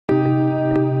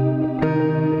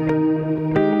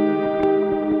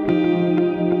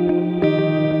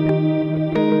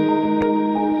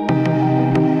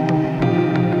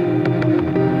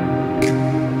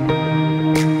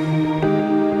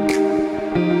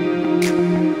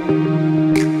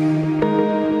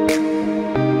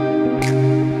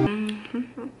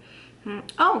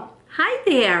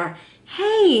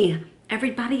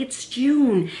everybody, it's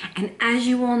June, and as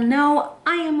you all know,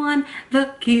 I am on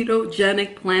the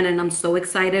ketogenic plan and I'm so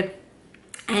excited.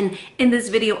 And in this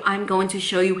video, I'm going to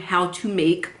show you how to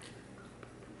make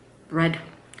bread.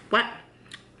 What?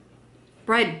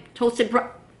 Bread, toasted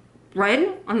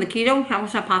bread on the keto? How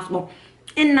is that possible?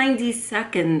 In 90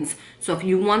 seconds. So if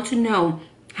you want to know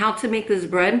how to make this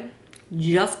bread,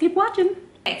 just keep watching.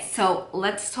 Okay, so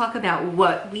let's talk about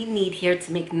what we need here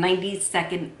to make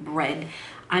 90-second bread.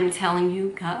 I'm telling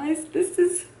you guys, this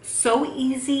is so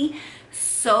easy,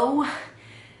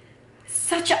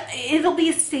 it'll be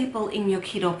a staple in your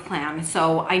keto plan.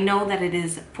 So I know that it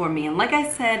is for me. And like I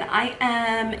said, I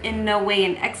am in no way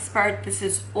an expert. This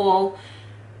is all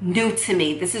new to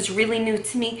me. This is really new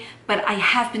to me, but I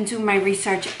have been doing my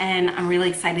research and I'm really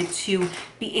excited to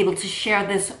be able to share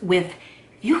this with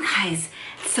you guys.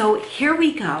 So here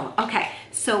we go. Okay,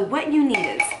 so what you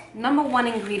need is, number one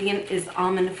ingredient is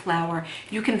almond flour.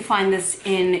 You can find this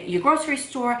in your grocery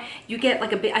store. You get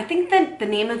like a bit, I think that the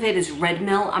name of it is Red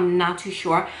Mill. I'm not too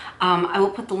sure. I will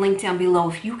put the link down below.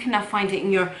 If you cannot find it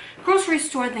in your grocery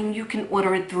store, then you can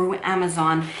order it through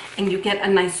Amazon and you get a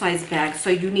nice size bag. So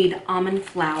you need almond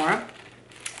flour.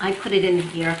 I put it in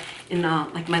here in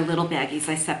like my little baggies.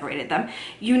 I separated them.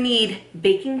 You need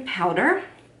baking powder.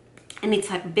 Any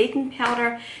type of baking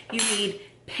powder. You need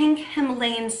pink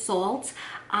Himalayan salt.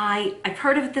 I've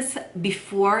heard of this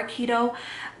before keto,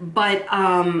 but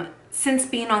since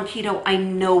being on keto, I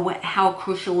know how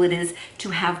crucial it is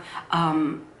to have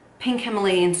pink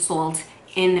Himalayan salt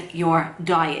in your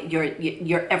diet,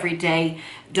 your everyday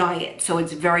diet. So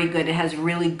it's very good. It has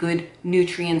really good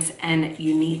nutrients and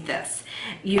you need this.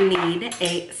 You need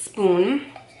a spoon,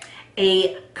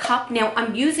 a cup. Now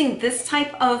I'm using this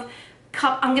type of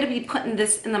cup. I'm going to be putting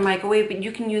this in the microwave, but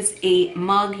you can use a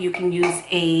mug. You can use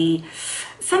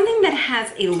something that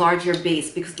has a larger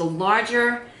base, because the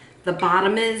larger the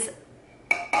bottom is,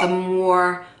 the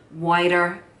more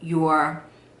wider your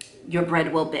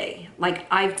bread will be. Like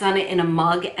I've done it in a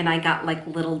mug and I got like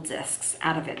little discs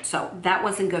out of it. So that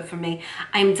wasn't good for me.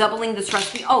 I'm doubling this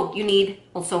recipe. Oh, you need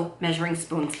also measuring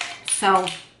spoons. So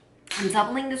I'm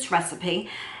doubling this recipe.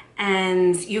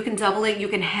 And you can double it, you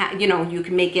can you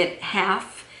can make it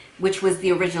half, which was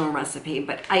the original recipe.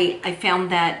 But I found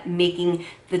that making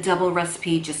the double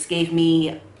recipe just gave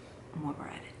me more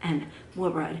bread. And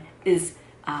more bread is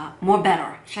more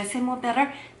better. Should I say more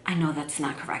better? I know that's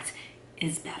not correct.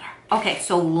 Is better. Okay,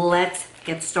 so let's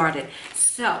get started.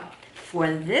 So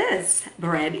for this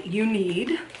bread, you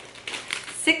need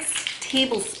 6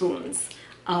 tablespoons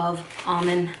of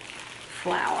almond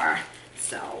flour.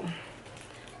 So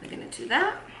we're gonna do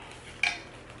that.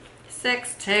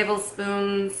 6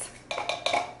 tablespoons.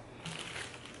 Okay.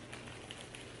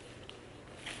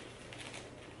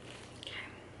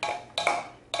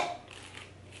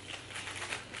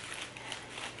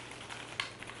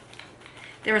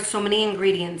 There are so many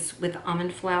ingredients with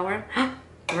almond flour.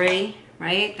 3,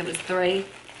 right? That was 3.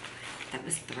 That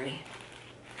was 3.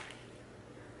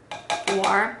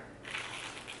 4.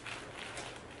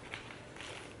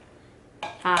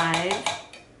 5.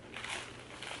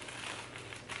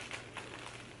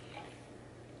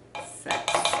 6.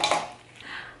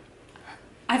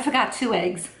 I forgot 2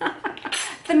 eggs.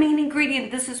 The main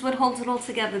ingredient. This is what holds it all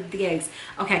together, the eggs.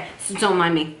 Okay, so don't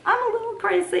mind me. I'm a little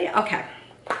crazy. Okay,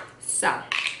 so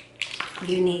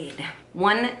you need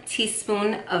 1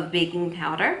 teaspoon of baking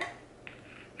powder.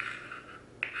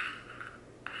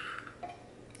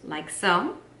 Like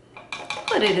so.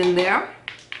 Put it in there.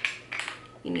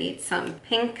 You need some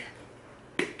pink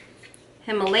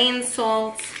Himalayan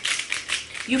salt.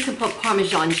 You can put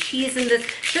Parmesan cheese in this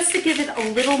just to give it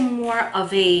a little more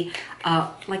of a,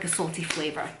 like a salty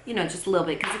flavor. You know, just a little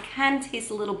bit, because it can taste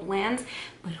a little bland,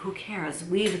 but who cares?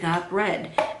 We've got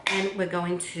bread. And we're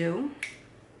going to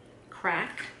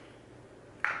crack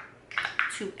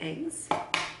 2 eggs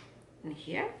in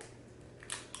here.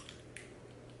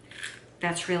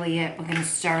 That's really it. We're gonna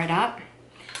stir it up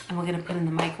and we're gonna put it in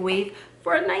the microwave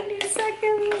for 90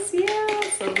 seconds. Yeah,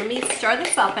 so let me stir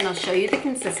this up and I'll show you the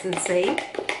consistency.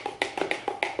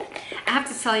 I have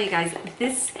to tell you guys,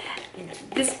 this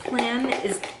plan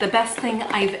is the best thing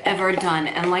I've ever done.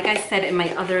 And like I said in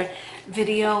my other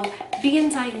video, being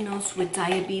diagnosed with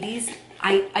diabetes,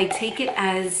 I take it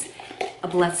as a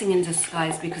blessing in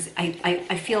disguise, because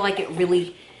I feel like it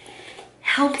really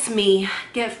helped me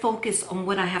get focused on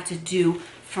what I have to do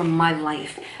for my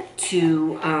life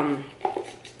to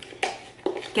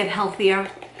get healthier.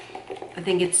 I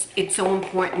think it's so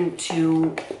important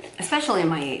to especially in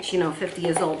my age, you know, 50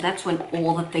 years old, that's when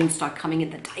all the things start coming in,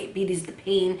 the diabetes, the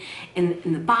pain in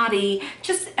the body,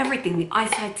 just everything, the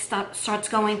eyesight starts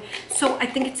going. So I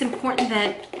think it's important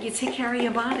that you take care of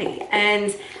your body.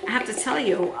 And I have to tell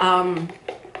you,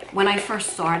 when I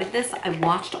first started this, I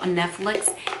watched on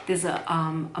Netflix, there's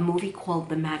a movie called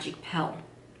The Magic Pill.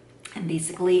 And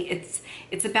basically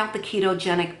it's about the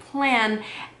ketogenic plan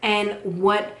and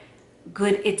what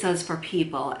good it does for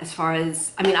people. As far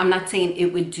as, I mean, I'm not saying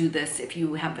it would do this if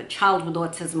you have a child with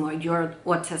autism or you're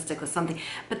autistic or something,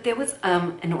 but there was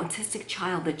an autistic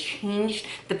child that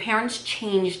the parents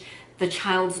changed the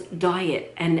child's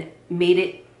diet and made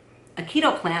it a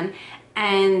keto plan.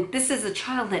 And this is a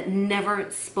child that never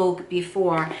spoke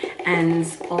before, and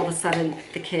all of a sudden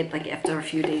the kid, like after a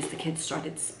few days, the kid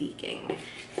started speaking.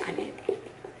 I mean,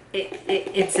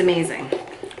 it's amazing.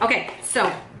 Okay, so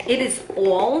it is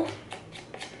all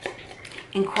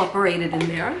incorporated in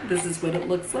there. This is what it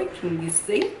looks like. Can you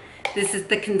see? This is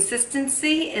the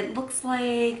consistency. It looks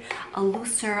like a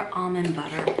looser almond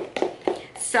butter.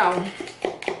 So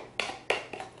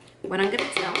what I'm gonna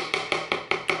do,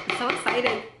 I'm so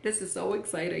excited. This is so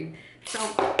exciting. So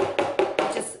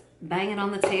just bang it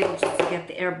on the table just to get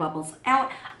the air bubbles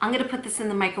out. I'm gonna put this in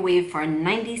the microwave for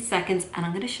 90 seconds and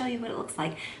I'm gonna show you what it looks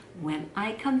like when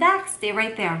I come back. Stay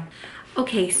right there.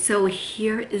 Okay, so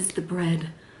here is the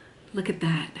bread. Look at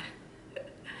that.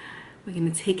 We're gonna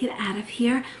take it out of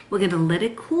here. We're gonna let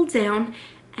it cool down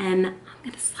and I'm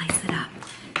gonna slice it up.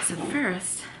 So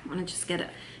first, I wanna just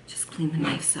clean the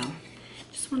knife. So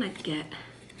just wanna get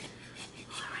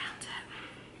all around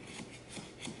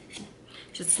it.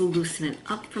 Just loosen it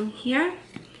up from here.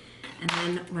 And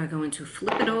then we're going to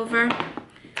flip it over.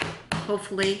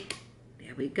 Hopefully,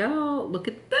 there we go. Look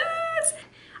at this.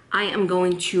 I am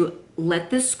going to let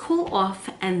this cool off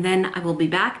and then I will be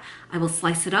back. I will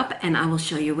slice it up and I will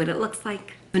show you what it looks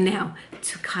like. So now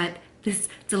to cut this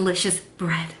delicious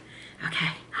bread.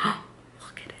 Okay, oh,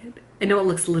 look at it. I know it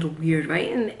looks a little weird,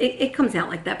 right? And it comes out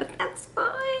like that, but that's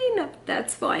fine.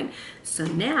 That's fine. So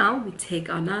now we take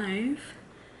our knife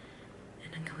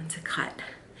and I'm going to cut.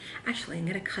 Actually, I'm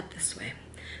gonna cut this way.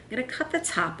 I'm gonna cut the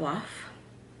top off.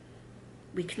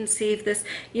 We can save this.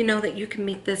 You know that you can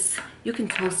make this, you can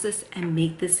toast this and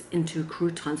make this into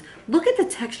croutons. Look at the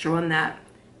texture on that.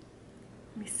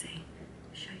 Let me see,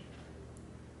 show you.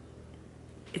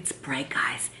 It's bread,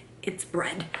 guys. It's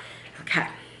bread. Okay.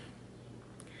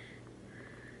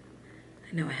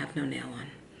 I know I have no nail on.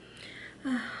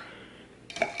 Let me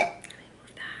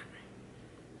move that.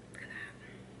 Look at that.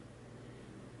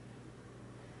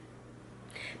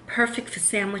 Perfect for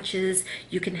sandwiches.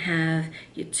 You can have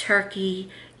your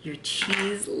turkey, your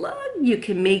cheese. Look, you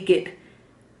can make it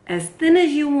as thin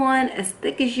as you want, as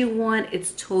thick as you want.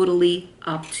 It's totally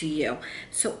up to you.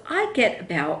 So I get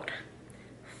about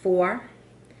 4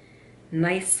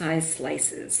 nice sized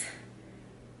slices.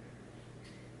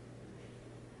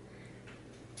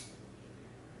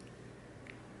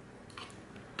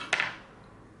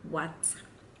 What?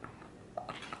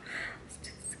 Let's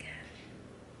do this again.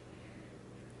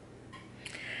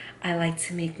 I like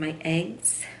to make my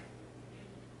eggs.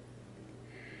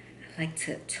 I like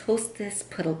to toast this,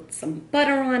 put some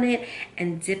butter on it,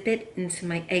 and dip it into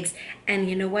my eggs. And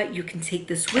you know what? You can take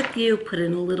this with you, put it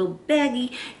in a little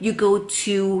baggie. You go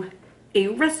to a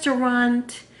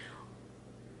restaurant.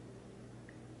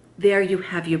 There you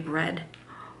have your bread.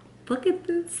 Look at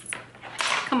this.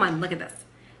 Come on, look at this.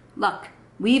 Look,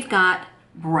 we've got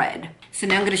bread. So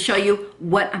now I'm going to show you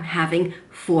what I'm having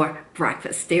for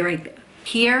breakfast. Stay right there.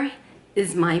 Here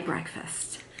is my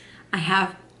breakfast. I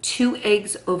have 2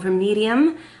 eggs over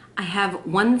medium. I have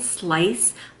 1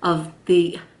 slice of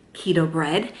the keto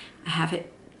bread. I have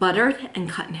it buttered and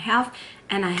cut in half,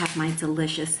 and I have my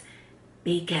delicious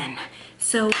bacon.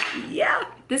 So yeah,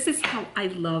 this is how I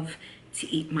love to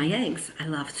eat my eggs. I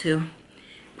love to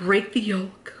break the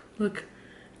yolk. Look,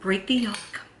 break the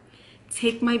yolk.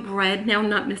 Take my bread, now I'm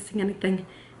not missing anything,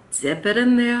 dip it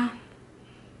in there.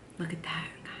 Look at that,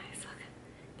 guys,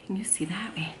 look. Can you see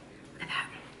that? Wait, look at that.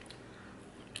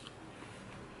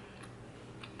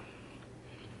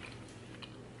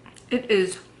 It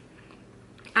is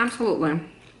absolutely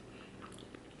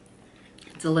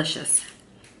delicious.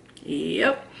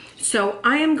 Yep. So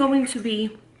I am going to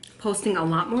be posting a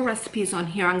lot more recipes on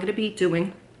here. I'm going to be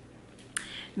doing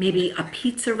maybe a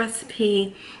pizza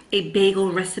recipe, a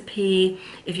bagel recipe.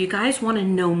 If you guys want to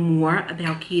know more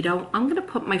about keto, I'm going to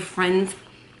put my friend's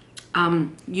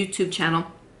YouTube channel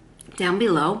down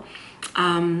below.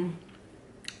 And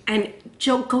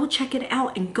Joe, go check it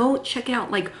out, and go check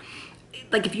out like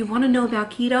if you want to know about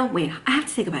keto. Wait, I have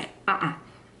to take a bite.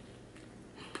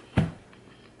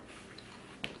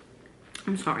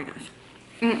 I'm sorry, guys.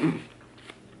 If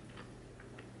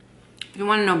you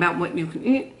want to know about what you can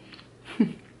eat,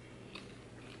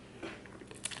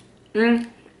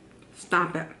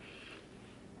 stop it.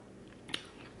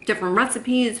 Different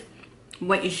recipes,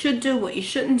 what you should do, what you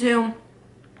shouldn't do.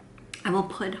 I will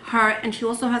put her, and she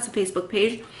also has a Facebook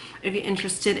page if you're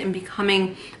interested in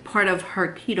becoming part of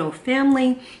her keto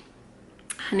family.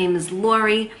 Her name is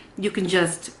Lori. You can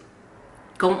just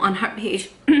go on her page.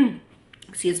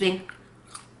 Excuse me.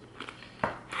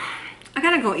 I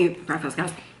gotta go eat breakfast,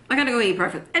 guys. I gotta go eat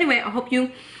breakfast. Anyway, I hope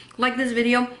you like this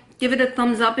video. Give it a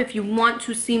thumbs up if you want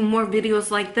to see more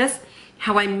videos like this,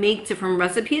 how I make different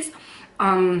recipes.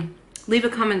 Leave a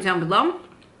comment down below.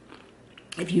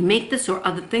 If you make this or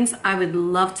other things, I would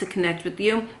love to connect with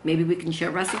you. Maybe we can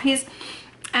share recipes.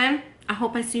 And I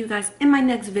hope I see you guys in my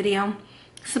next video.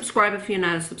 Subscribe if you're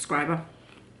not a subscriber.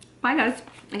 Bye, guys.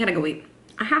 I gotta go eat.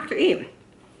 I have to eat.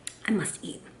 I must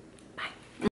eat.